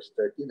 verse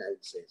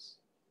 39 says,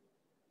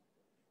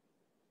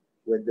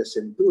 when the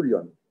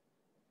centurion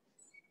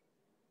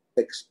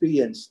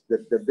experienced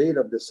that the veil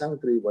of the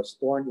sanctuary was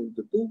torn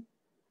into two,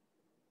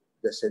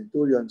 the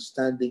centurion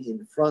standing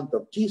in front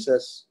of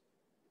Jesus,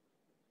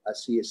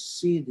 as he has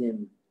seen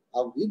him,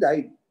 how he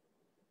died,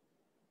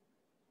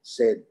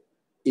 said,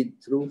 "In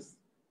truth,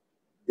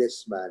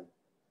 this man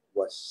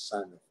was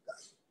Son of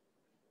God."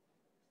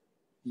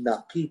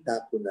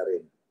 Nakita ko na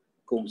rin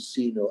kung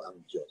sino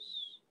ang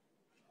Diyos.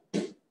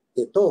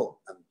 Ito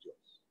ang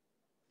Diyos.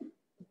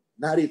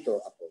 Narito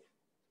ako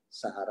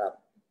sa harap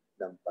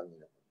ng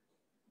Panginoon.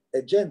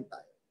 A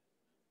Gentile,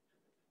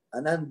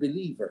 an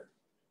unbeliever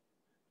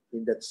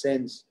in that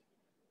sense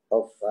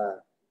of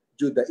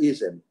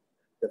Judaism,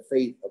 the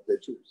faith of the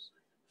Jews,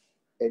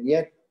 and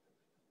yet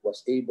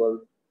was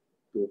able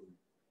to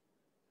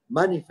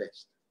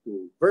manifest,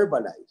 to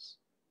verbalize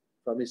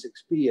from his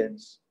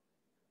experience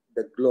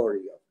the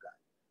glory of God.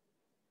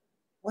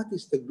 What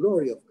is the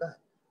glory of God?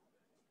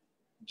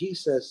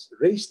 Jesus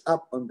raised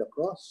up on the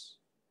cross.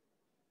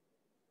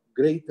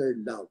 Greater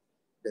love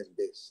than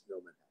this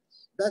no man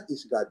has. That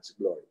is God's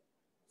glory.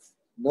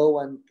 No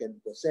one can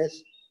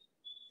possess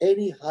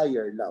any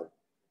higher love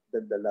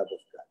than the love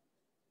of God.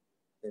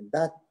 And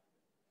that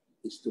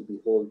is to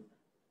behold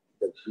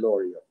the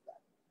glory of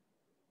God.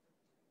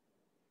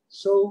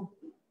 So,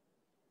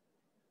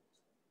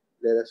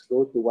 let us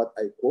go to what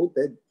I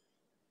quoted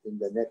in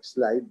the next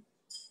slide,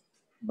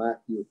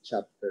 Matthew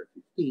chapter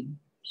 15.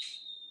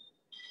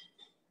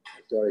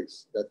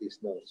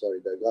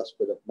 The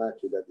Gospel of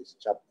Matthew, that is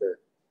chapter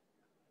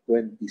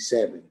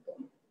 27.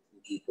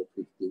 Hindi po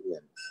 15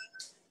 yan.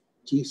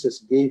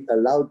 Jesus gave a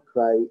loud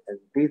cry and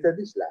breathed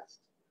his last,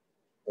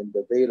 and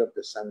the veil of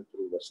the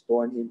sanctuary was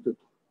torn into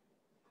two.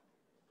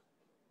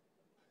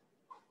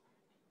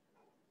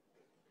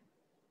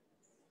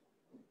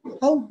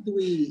 How do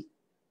we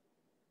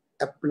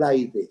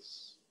apply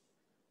this?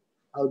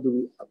 How do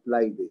we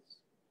apply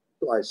this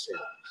to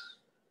ourselves?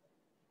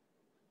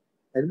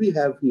 And we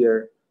have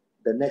here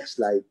the next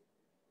slide,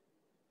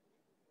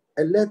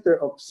 a letter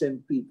of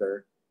St.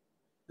 Peter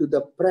to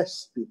the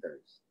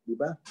presbyters.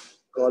 Diba?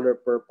 Color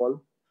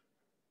purple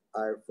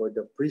are for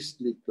the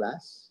priestly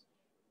class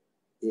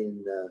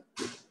in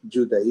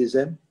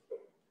Judaism.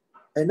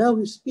 And now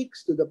he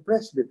speaks to the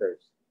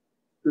presbyters,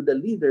 to the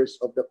leaders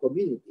of the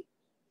community,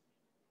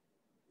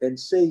 and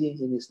saying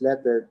in his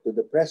letter to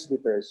the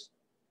presbyters,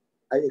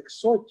 I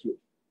exhort you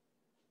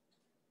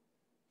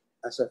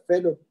as a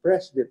fellow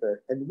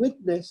presbyter and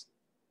witness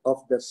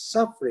of the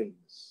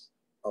sufferings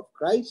of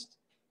Christ,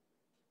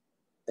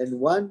 and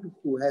one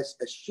who has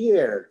a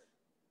share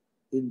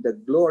in the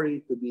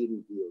glory to be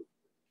revealed.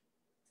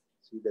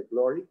 See the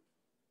glory?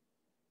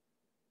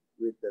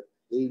 With the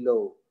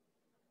halo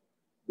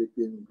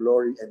between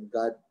glory and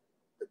God,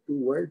 the two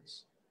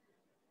words.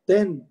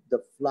 Tend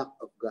the flock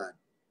of God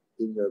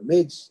in your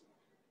midst,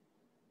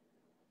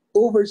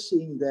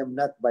 overseeing them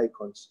not by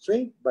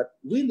constraint, but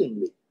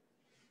willingly,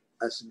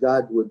 as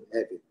God would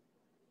have it.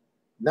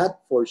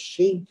 Not for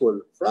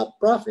shameful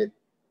profit,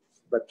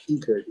 but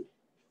eagerly.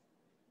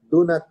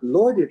 Do not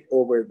lord it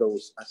over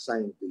those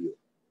assigned to you,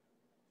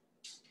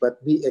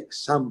 but be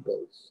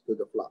examples to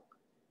the flock,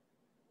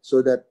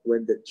 so that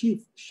when the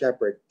chief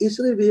shepherd is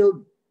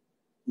revealed,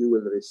 you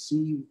will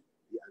receive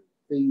the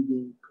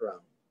unfading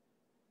crown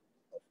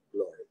of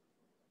glory.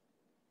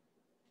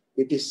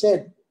 It is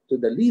said to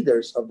the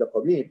leaders of the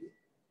community,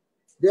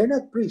 they are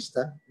not priests,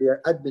 they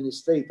are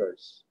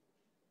administrators.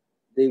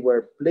 They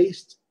were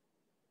placed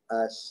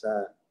as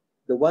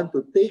the one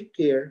to take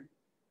care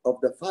of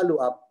the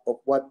follow-up of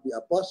what the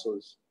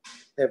apostles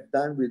have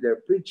done with their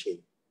preaching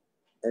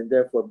and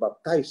therefore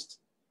baptized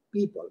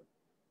people.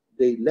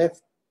 They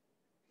left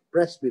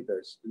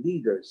presbyters,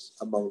 leaders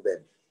among them,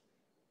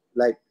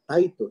 like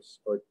Titus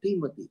or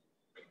Timothy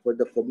for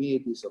the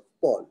communities of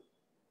Paul.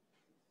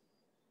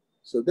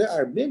 So there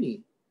are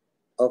many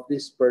of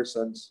these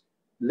persons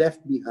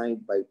left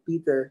behind by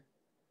Peter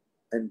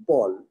and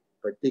Paul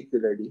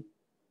particularly,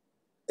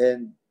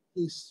 and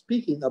he's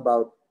speaking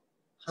about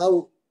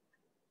how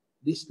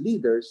these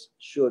leaders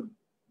should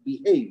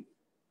behave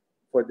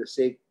for the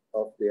sake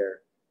of their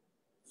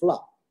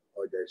flock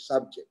or their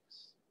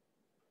subjects.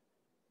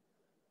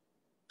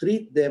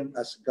 Treat them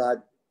as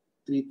God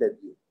treated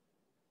you.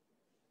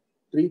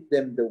 Treat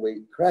them the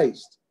way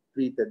Christ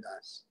treated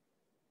us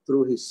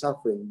through his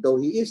suffering. Though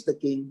he is the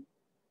king,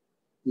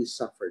 he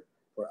suffered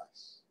for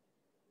us.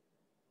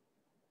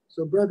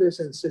 So brothers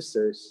and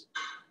sisters,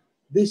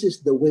 this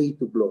is the way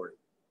to glory.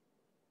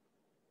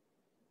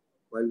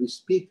 While we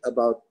speak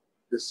about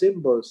the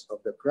symbols of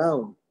the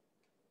crown,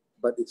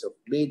 but it's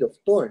made of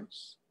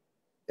thorns,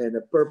 and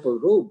a purple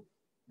robe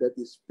that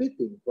is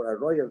fitting for a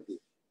royalty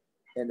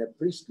and a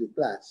priestly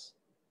class,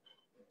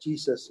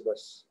 Jesus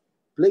was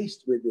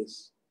placed with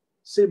these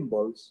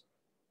symbols,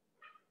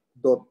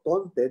 though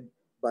taunted,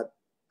 but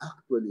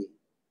actually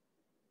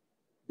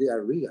they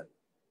are real.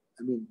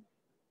 I mean,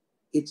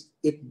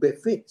 it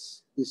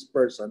befits his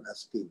person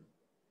as king.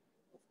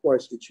 Of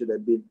course, it should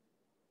have been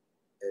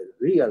a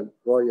real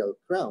royal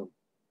crown,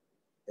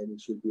 and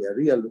it should be a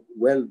real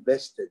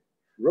well-vested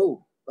robe.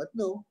 But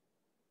no,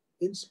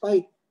 in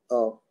spite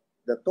of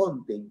the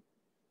taunting,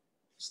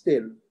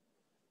 still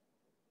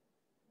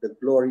the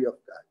glory of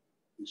God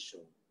is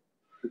shown.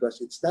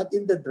 Because it's not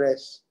in the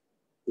dress,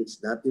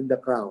 it's not in the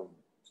crown.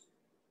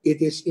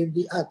 It is in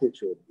the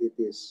attitude, it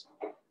is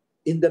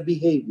in the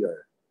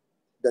behavior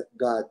that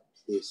God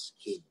is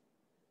king,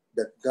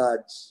 that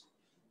God's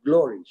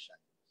glory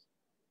shines.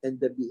 And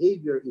the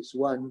behavior is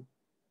one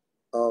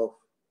of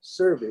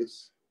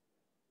service,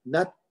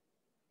 not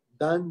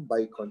done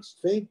by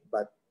constraint,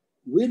 but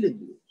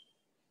willingly.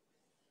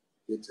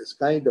 It's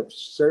a kind of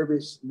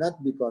service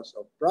not because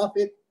of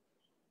profit,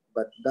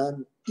 but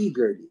done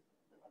eagerly,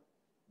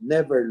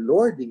 never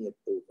lording it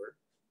over,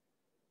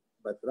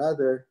 but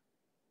rather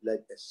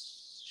like a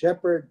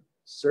shepherd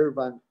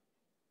servant,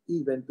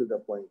 even to the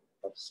point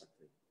of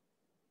suffering.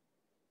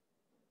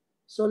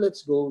 So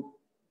let's go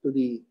to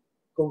the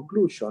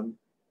conclusion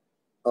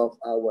of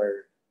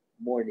our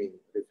morning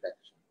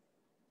reflection.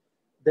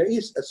 There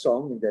is a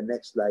song in the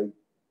next slide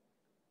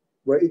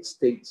where it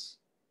states,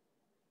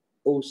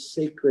 "O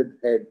sacred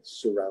head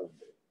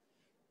surrounded."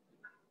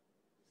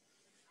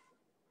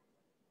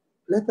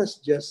 Let us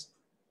just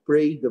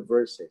pray the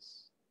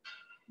verses.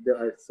 There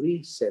are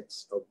 3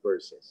 sets of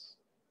verses,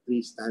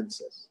 3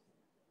 stanzas.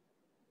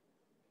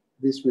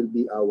 This will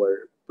be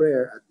our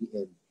prayer at the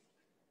end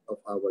of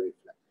our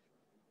reflection.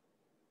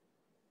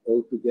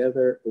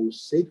 Altogether, O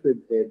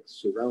sacred head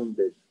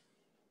surrounded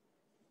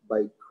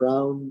by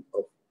crown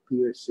of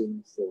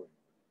piercing thorn.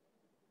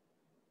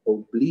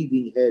 O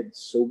bleeding head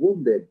so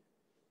wounded,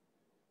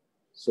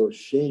 so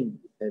shamed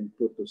and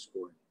put to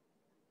scorn.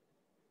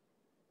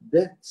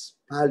 Death's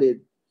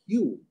pallid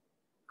hue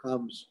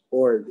comes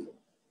o'er thee.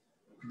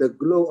 The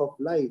glow of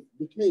life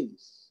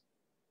decays,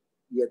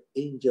 yet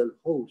angel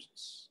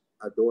hosts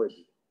adore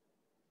thee.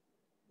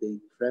 They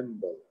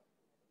tremble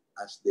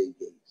as they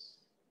gaze.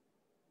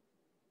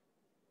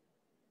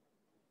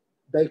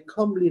 Thy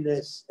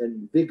comeliness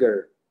and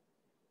vigor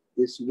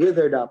is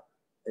withered up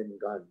and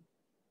gone.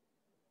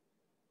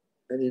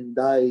 And in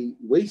thy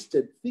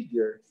wasted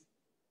figure,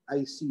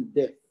 I see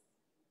death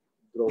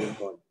drawn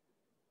on.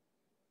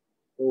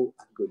 O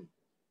agony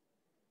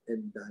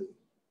and dying.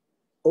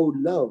 O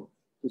love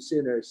to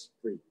sinners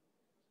free.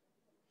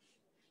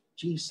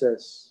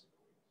 Jesus,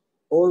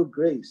 all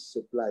grace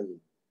supplying,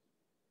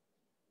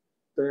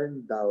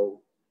 turn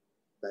thou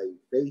thy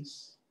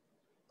face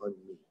on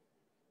me.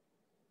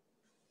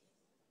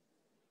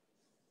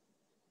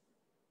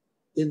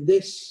 In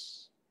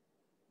this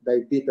thy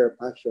bitter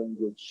passion,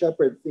 good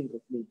shepherd, think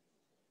of me,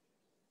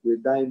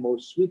 with thy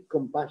most sweet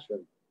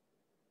compassion,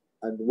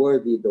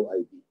 unworthy though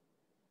I be.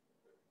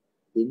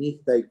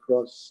 Beneath thy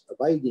cross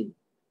abiding,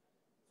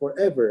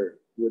 forever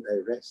would I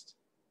rest,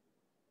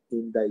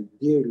 in thy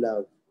dear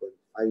love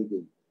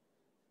confiding,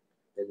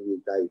 and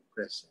with thy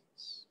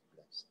presence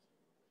blessed.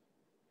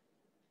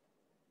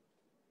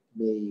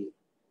 May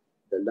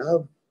the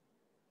love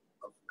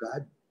of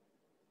God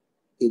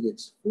in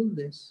its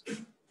fullness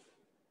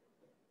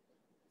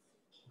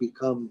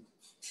become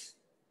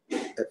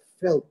a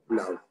felt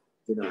love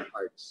in our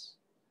hearts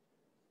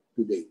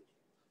today.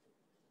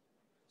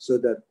 so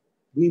that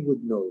we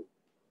would know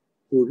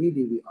who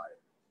really we are.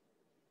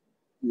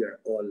 We are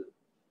all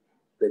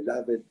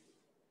beloved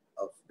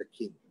of the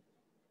King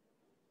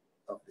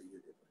of the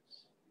universe.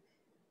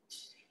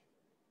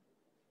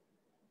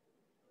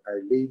 Our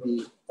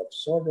Lady of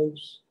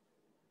Sorrows,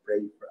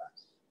 pray for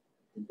us.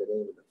 In the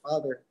name of the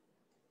Father,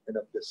 and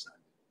of the Son,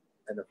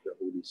 and of the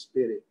Holy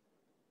Spirit.